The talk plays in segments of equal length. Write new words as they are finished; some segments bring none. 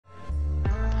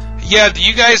Yeah, do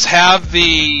you guys have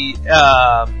the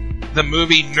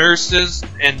movie Nurses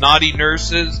and Naughty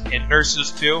Nurses and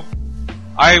Nurses 2?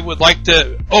 I would like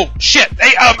to... Oh, shit!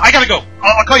 Hey, I gotta go!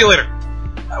 I'll call you later.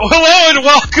 Hello and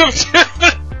welcome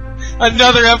to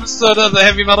another episode of the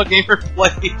Heavy Metal Gamer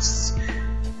Plays.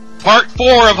 Part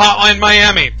 4 of Hotline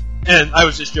Miami. And I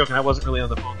was just joking, I wasn't really on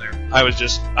the phone there. I was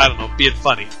just, I don't know, being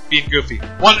funny, being goofy.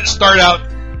 Wanted to start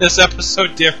out this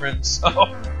episode different,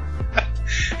 so...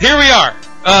 Here we are,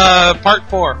 part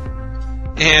 4.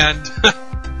 And...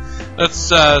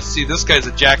 let's see, this guy's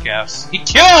a jackass. He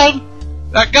killed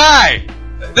that guy!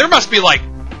 There must be like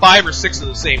 5 or 6 of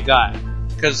the same guy.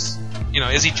 Because, you know,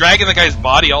 is he dragging the guy's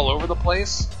body all over the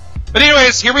place? But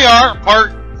anyways, here we are,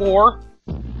 part 4.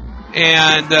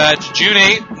 And it's June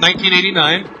 8,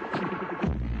 1989.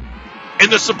 In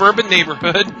the suburban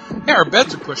neighborhood. Hey, our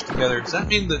beds are pushed together. Does that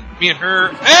mean that me and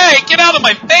her... Hey, get out of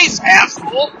my face,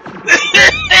 asshole!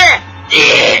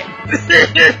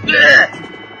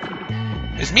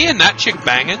 Is me and that chick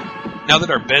banging, now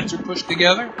that our beds are pushed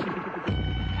together?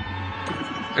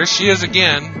 There she is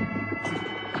again.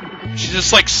 She's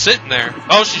just like sitting there.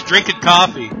 Oh, she's drinking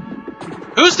coffee.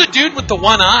 Who's the dude with the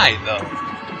one eye, though?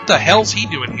 What the hell's he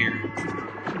doing here?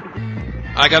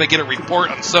 I gotta get a report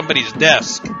on somebody's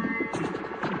desk.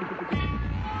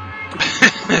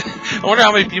 I wonder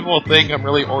how many people will think I'm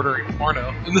really ordering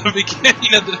porno in the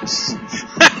beginning of this.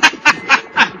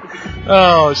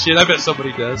 Oh, shit, I bet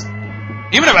somebody does.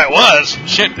 Even if I was,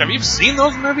 shit, have you seen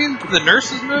those movies? The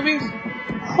Nurses movies?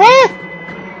 Woo!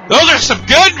 Those are some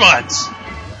good ones!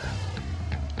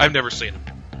 I've never seen them.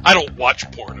 I don't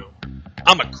watch porno.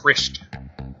 I'm a Christian.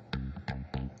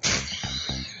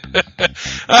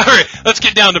 Alright, let's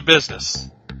get down to business.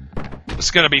 This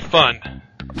is gonna be fun.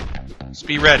 Let's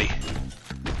be ready.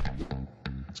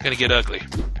 It's gonna get ugly.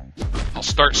 I'll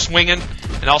start swinging,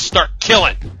 and I'll start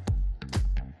killing.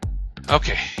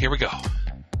 Okay, here we go.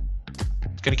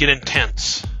 It's gonna get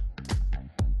intense.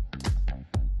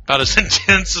 About as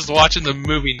intense as watching the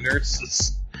movie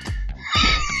Nurses.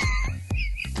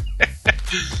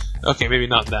 Okay, maybe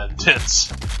not that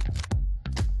intense.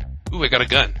 Ooh, I got a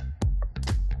gun.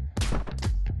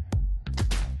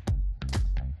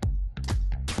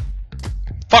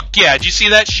 Fuck yeah, did you see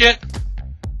that shit?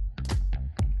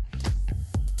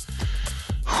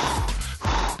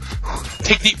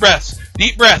 Take deep breaths.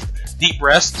 Deep breath. Deep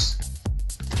breaths.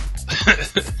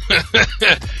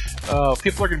 Oh,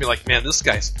 people are gonna be like, man, this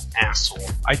guy's an asshole.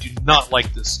 I do not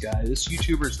like this guy. This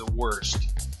YouTuber's the worst.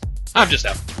 I'm just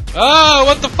having... Oh,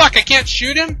 what the fuck? I can't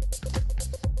shoot him?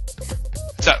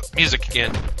 It's that music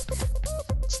again.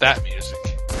 It's that music.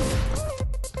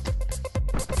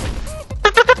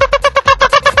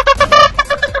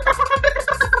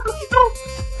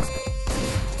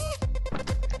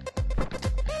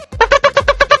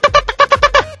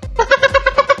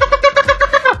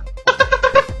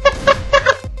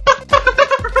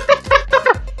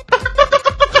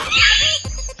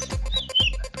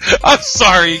 I'm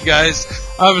sorry, guys.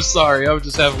 I'm sorry. I'm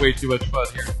just having way too much fun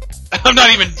here. I'm not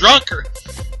even drunker.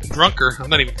 I'm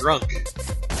not even drunk.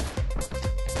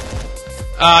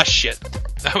 Ah, shit.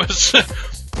 That was...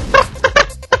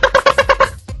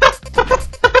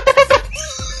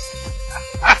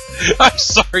 I'm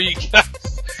sorry, you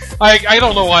guys. I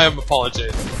don't know why I'm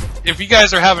apologizing. If you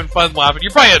guys are having fun laughing,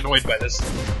 you're probably annoyed by this.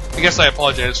 I guess I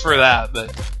apologize for that,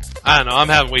 but... I don't know. I'm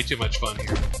having way too much fun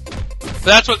here. But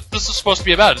that's what this is supposed to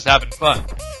be about, is having fun.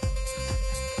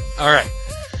 Alright.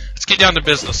 Let's get down to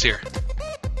business here.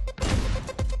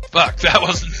 Fuck, that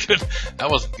wasn't good.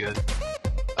 That wasn't good.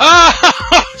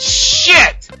 Oh,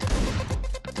 shit!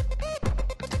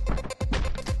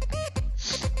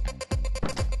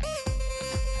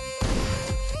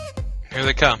 Here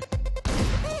they come.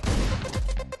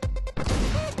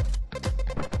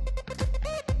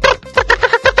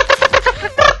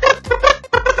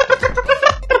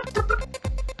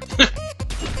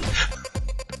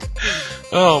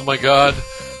 Oh my god.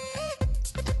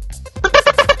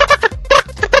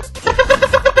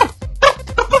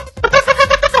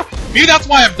 Maybe that's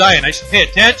why I'm dying. I should pay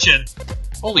attention.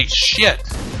 Holy shit.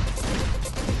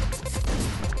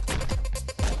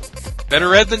 Better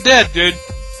red than dead, dude.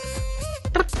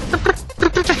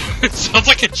 It sounds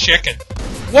like a chicken.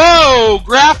 Whoa!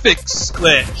 Graphics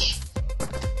glitch.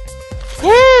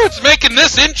 Woo! It's making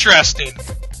this interesting.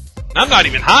 And I'm not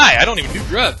even high. I don't even do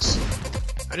drugs.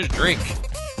 I just drink.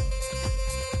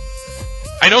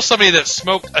 I know somebody that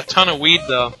smoked a ton of weed,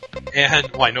 though, and,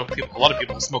 well, I know a lot of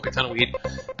people that smoke a ton of weed,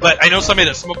 but I know somebody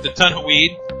that smoked a ton of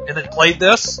weed and then played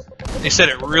this. They said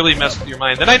it really messed with your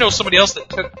mind. Then I know somebody else that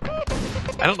took,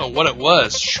 I don't know what it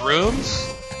was,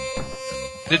 shrooms?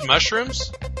 Did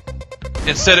mushrooms?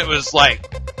 and said it was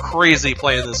like crazy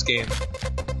playing this game.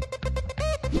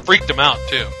 Freaked him out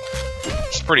too.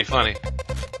 It's pretty funny.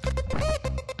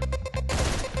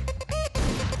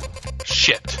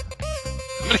 Shit.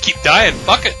 I'm gonna keep dying.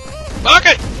 Fuck it. Fuck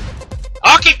it!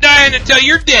 I'll keep dying until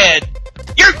you're dead.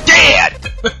 You're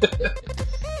dead!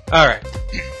 Alright.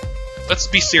 Let's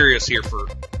be serious here for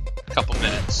a couple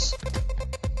minutes.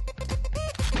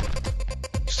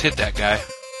 Just hit that guy.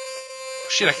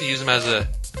 Shit, I can use him as a...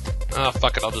 Oh,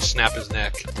 fuck it, I'll just snap his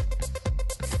neck.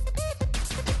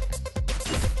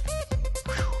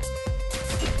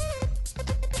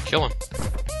 Kill him.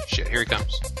 Shit, here he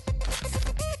comes.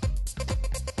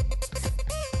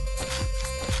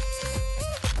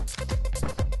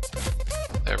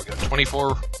 There we go,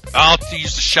 24... I'll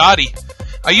use the shoddy.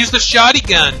 I used the shoddy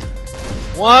gun.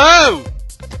 Whoa!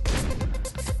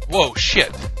 Whoa, shit.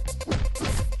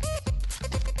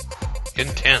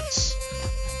 Intense.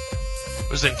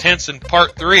 It was intense in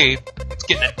part 3. It's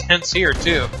getting intense here,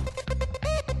 too.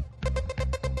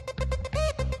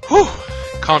 Whew!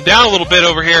 Calm down a little bit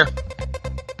over here.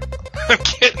 I'm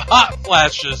getting hot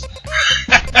flashes.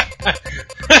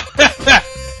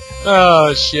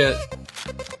 Oh, shit.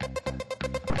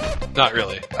 Not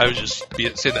really. I was just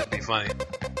say that'd be funny.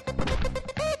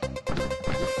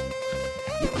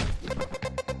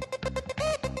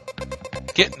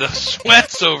 Getting the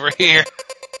sweats over here.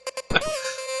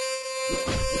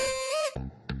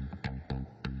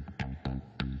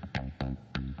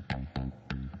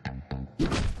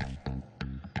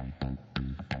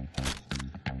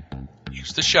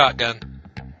 Use the shotgun.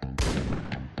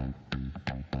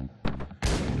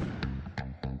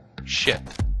 Shit.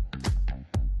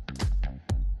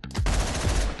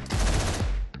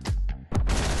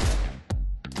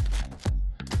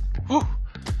 Whew.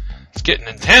 It's getting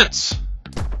intense.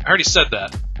 I already said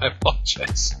that. I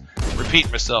apologize.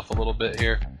 Repeating myself a little bit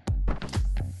here.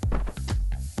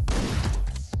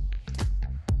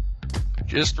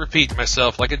 Just repeating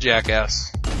myself like a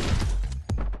jackass.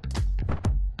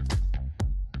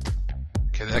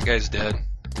 Okay, that guy's dead.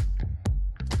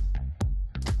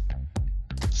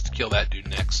 Let's kill that dude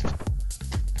next.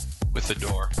 With the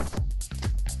door.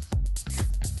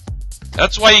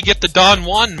 That's why you get the Don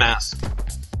Juan mask.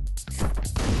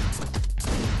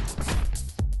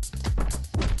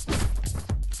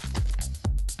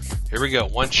 Here we go.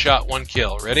 One shot, one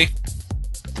kill. Ready?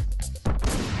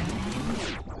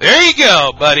 There you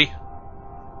go, buddy.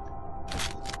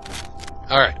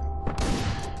 Alright.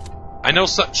 I know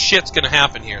some shit's gonna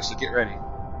happen here, so get ready.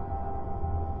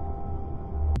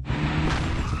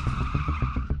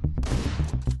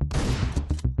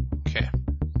 Okay.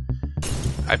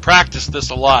 I practiced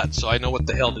this a lot, so I know what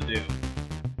the hell to do.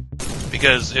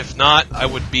 Because if not, I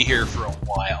would be here for a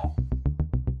while.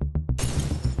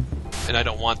 And I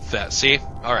don't want that. See?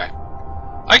 Alright.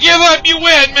 I give up! You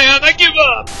win, man! I give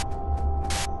up!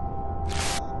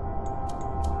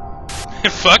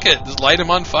 Fuck it. Just light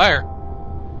him on fire.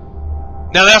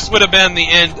 Now, this would have been the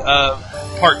end of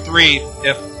part 3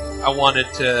 if I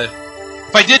wanted to...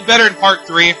 If I did better in part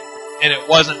 3, and it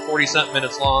wasn't 40-something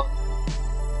minutes long,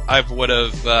 I would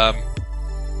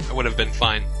have been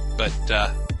fine. But,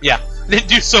 yeah. I didn't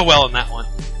do so well in that one.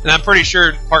 And I'm pretty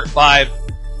sure part 5...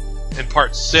 and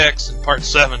part 6 and part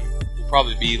 7 will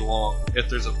probably be long if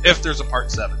there's a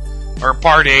part 7 or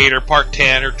part 8 or part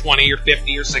 10 or 20 or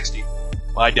 50 or 60.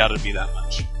 Well, I doubt it'd be that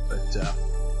much, but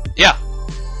yeah.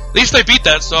 At least I beat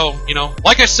that, so you know,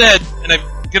 like I said, and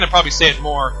I'm gonna probably say it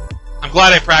more. I'm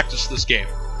glad I practiced this game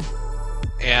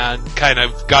and kind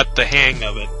of got the hang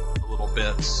of it a little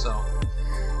bit. So,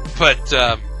 but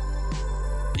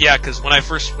yeah, because when I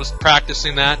first was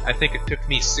practicing that, I think it took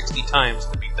me 60 times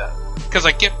to beat that. Because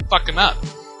I kept fucking up.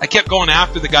 I kept going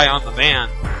after the guy on the van,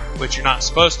 which you're not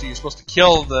supposed to. You're supposed to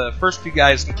kill the first 2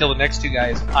 guys and kill the next 2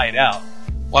 guys and hide out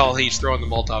while he's throwing the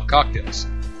Molotov cocktails.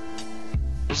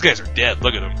 Those guys are dead.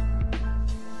 Look at them.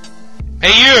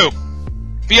 Hey, you!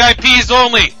 VIPs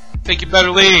only! Think you better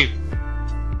leave.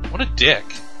 What a dick.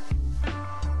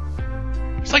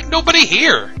 There's like nobody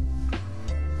here.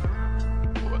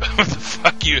 What the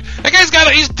fuck you? That guy's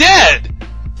he's dead!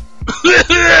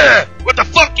 What the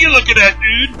fuck you looking at,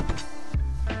 dude?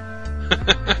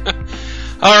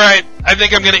 Alright, I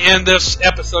think I'm going to end this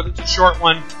episode. It's a short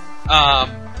one.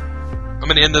 I'm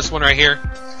going to end this one right here.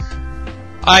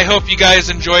 I hope you guys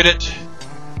enjoyed it.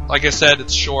 Like I said,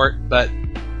 it's short, but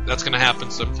that's going to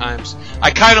happen sometimes.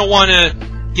 I kind of want to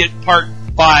get part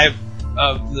 5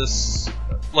 of this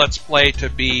Let's Play to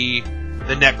be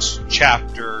the next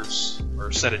chapters,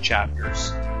 or set of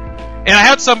chapters. And I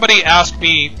had somebody ask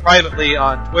me privately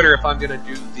on Twitter if I'm going to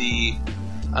do the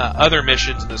other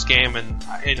missions in this game, and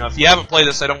if you haven't played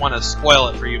this, I don't want to spoil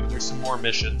it for you, but there's some more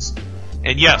missions.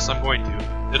 And yes, I'm going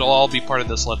to. It'll all be part of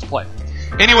this Let's Play.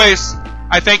 Anyways,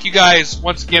 I thank you guys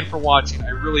once again for watching. I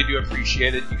really do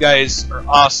appreciate it. You guys are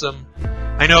awesome.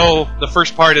 I know the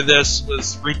first part of this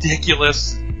was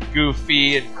ridiculous,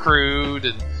 goofy, and crude,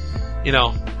 and,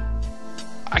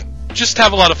 I just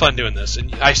have a lot of fun doing this.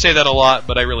 And I say that a lot,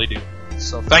 but I really do.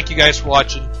 So thank you guys for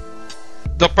watching.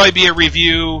 There'll probably be a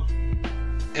review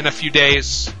in a few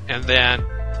days, and then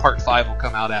part 5 will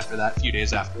come out after that, a few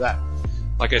days after that.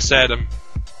 Like I said, I'm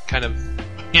kind of,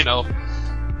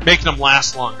 making them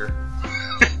last longer.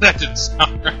 That didn't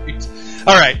sound right.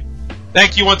 Alright.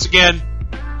 Thank you once again.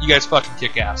 You guys fucking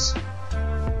kick ass.